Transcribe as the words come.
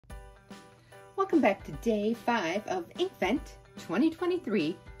Welcome back to day 5 of Inkvent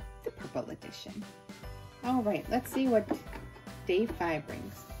 2023, the purple edition. All right, let's see what day 5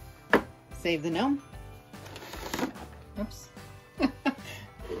 brings. Save the gnome. Oops.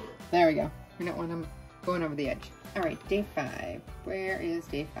 There we go. We don't want them going over the edge. All right, day 5. Where is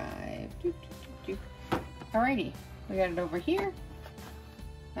day 5? Alrighty, we got it over here,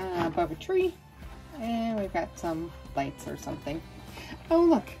 above a tree, and we've got some lights or something. Oh,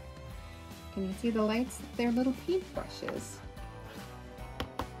 look. Can you see the lights? They're little paintbrushes.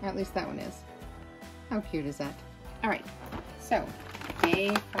 Or at least that one is. How cute is that? All right, so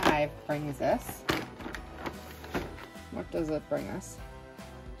day 5 brings us, what does it bring us?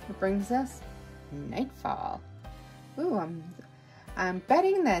 It brings us Nightfall. Ooh, I'm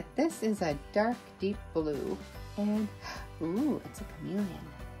betting that this is a dark, deep blue. And, ooh, it's a chameleon.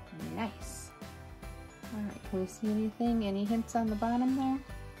 Nice. All right, can we see anything? Any hints on the bottom there?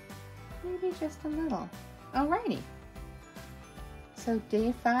 Maybe just a little. Alrighty. So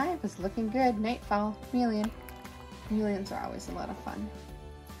day 5 is looking good. Nightfall, chameleon. Chameleons are always a lot of fun.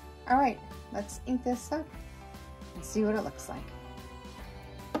 All right, let's ink this up and see what it looks like.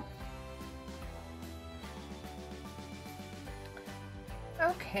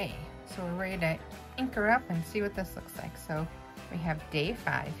 Okay, so we're ready to ink her up and see what this looks like. So we have day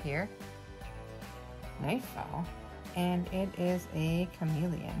 5 here, Nightfall, and it is a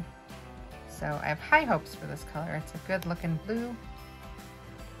chameleon. So I have high hopes for this color. It's a good looking blue.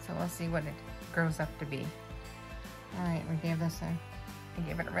 So we'll see what it grows up to be. All right, I gave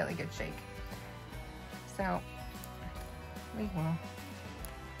it a really good shake. So we will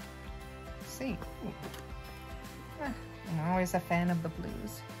see. I'm always a fan of the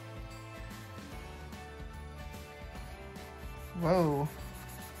blues. Whoa,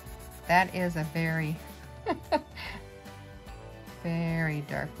 that is a very, very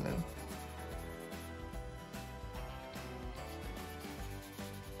dark blue.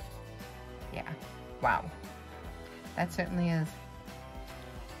 Yeah, wow. That certainly is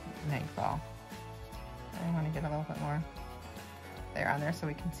Nightfall. I want to get a little bit more there on there so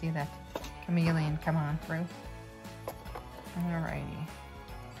we can see that chameleon come on through. Alrighty.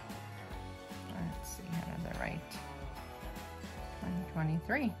 Let's see how to the right.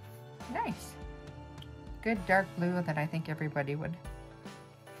 2023. Nice. Good dark blue that I think everybody would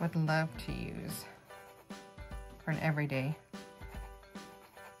love to use for an everyday.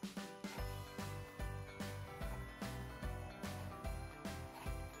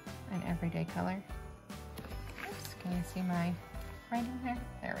 An everyday color. Oops, can you see my writing there?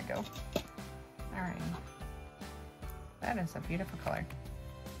 There we go. Alright. That is a beautiful color.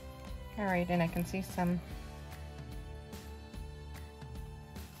 Alright, and I can see some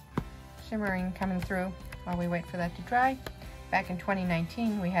shimmering coming through while we wait for that to dry. Back in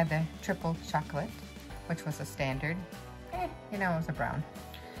 2019, we had the triple chocolate, which was a standard. You know, it was a brown.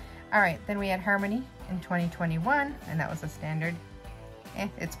 Alright, then we had Harmony in 2021, and that was a standard.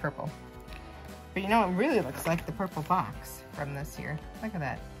 It's purple. But you know, it really looks like the purple box from this year. Look at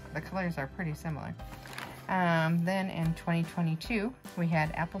that. The colors are pretty similar. Then in 2022, we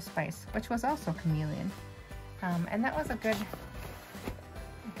had Apple Spice, which was also chameleon. And that was a good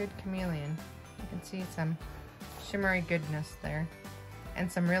chameleon. You can see some shimmery goodness there. And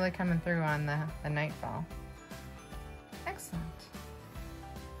some really coming through on the Nightfall. Excellent.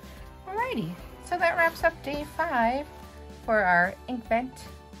 Alrighty, so that wraps up day 5 for our Inkvent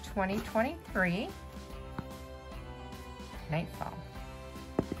 2023 Nightfall.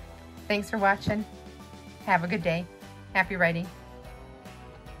 Thanks for watching. Have a good day. Happy writing.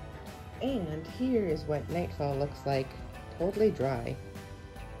 And here is what Nightfall looks like, totally dry.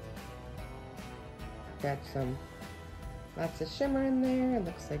 Got lots of shimmer in there. It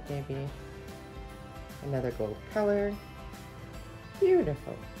looks like maybe another gold color.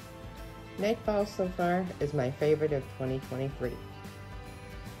 Beautiful. Nightfall so far is my favorite of 2023.